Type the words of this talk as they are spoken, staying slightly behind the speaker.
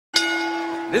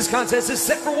This contest is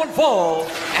set for one fall,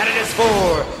 and it is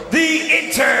for the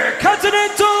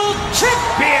Intercontinental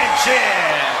Championship.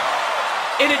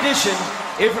 In addition,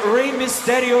 if Rey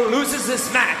Mysterio loses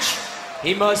this match,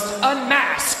 he must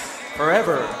unmask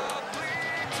forever.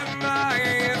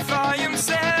 Tonight, if I am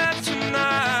sad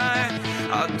tonight,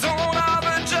 I don't have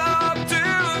a job to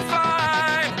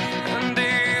find. And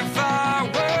if I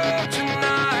work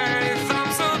tonight, if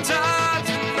I'm so tired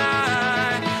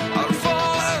tonight, I'll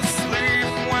fall asleep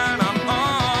when I'm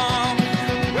home.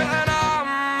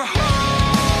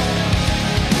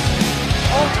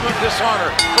 Ultimate dishonor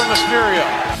for Mysterio.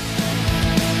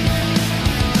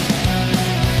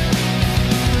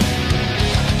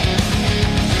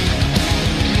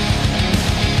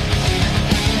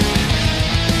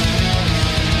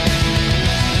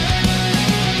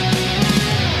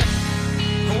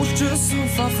 Just so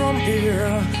far from here,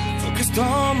 focused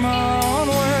on my own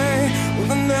way, with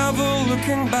never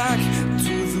looking back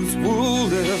to those who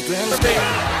lived in the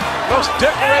Most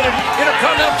decorated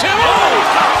Intercontinental.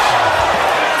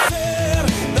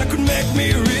 that could make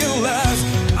me realize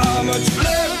how much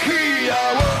lucky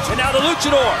I was. And now the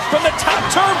luchador from the top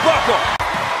turnbuckle.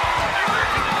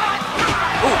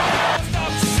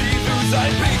 Stop to see through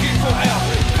sight, begging for help,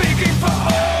 begging for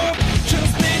hope.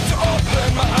 Just need to open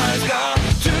my eyes now.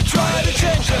 Try to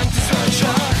change them to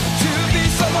sunshine, to be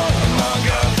someone among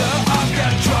others. I've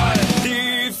got to try it.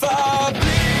 If I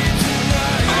bleed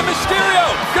tonight, And Mysterio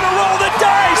gonna roll the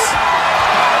dice.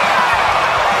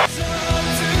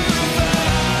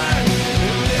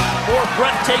 More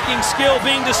breathtaking skill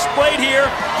being displayed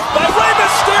here by Rey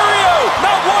Mysterio.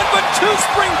 Not one but two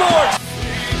springboards.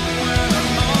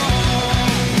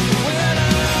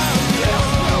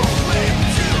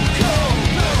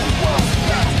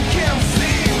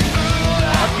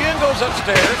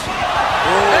 Upstairs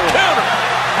and counter.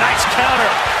 Nice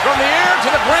counter. From the air to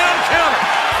the ground counter.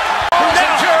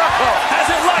 Now Jericho has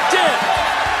it locked in.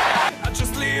 I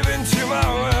just leave into my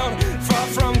world, far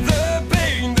from the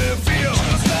pain, the feel.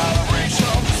 Just out of reach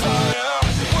of desire.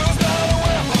 Was not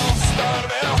aware of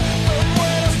starting out. But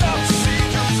when I stop to see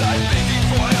through sight, begging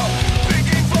for help,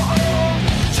 begging for hope.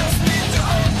 Just need to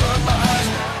open my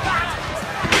eyes.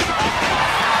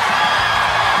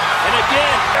 And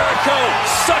again, Jericho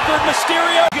suckered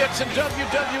Mysterio. gets in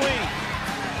WWE.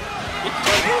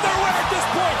 Either way at this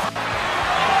point.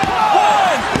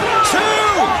 1, 2.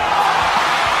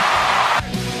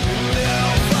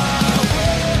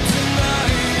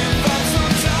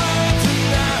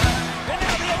 And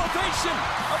now the elevation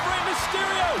of Rey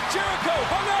Mysterio. Jericho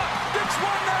hung up.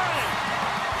 619.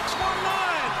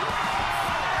 619.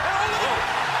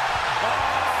 Oh,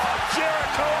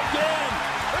 Jericho again.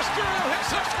 Mysterio hits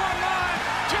 619.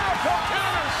 Jericho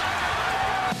counters.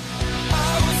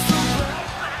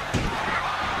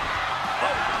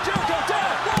 Jericho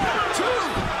down. 1, 2.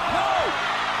 No.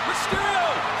 Mysterio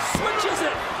switches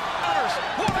it. Counters.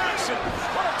 What action.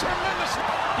 What a tremendous.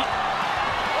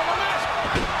 On the mask.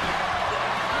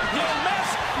 He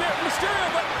unmasked Mysterio,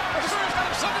 but Mysterio's got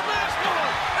himself a mask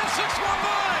on. And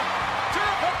 619.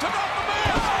 Jericho took off the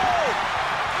mask. Oh.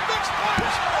 The big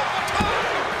splash of the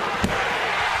time.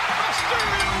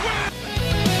 Mysterio wins.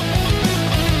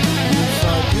 If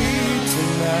I bleed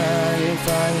tonight, if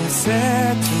I'm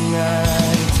sad tonight,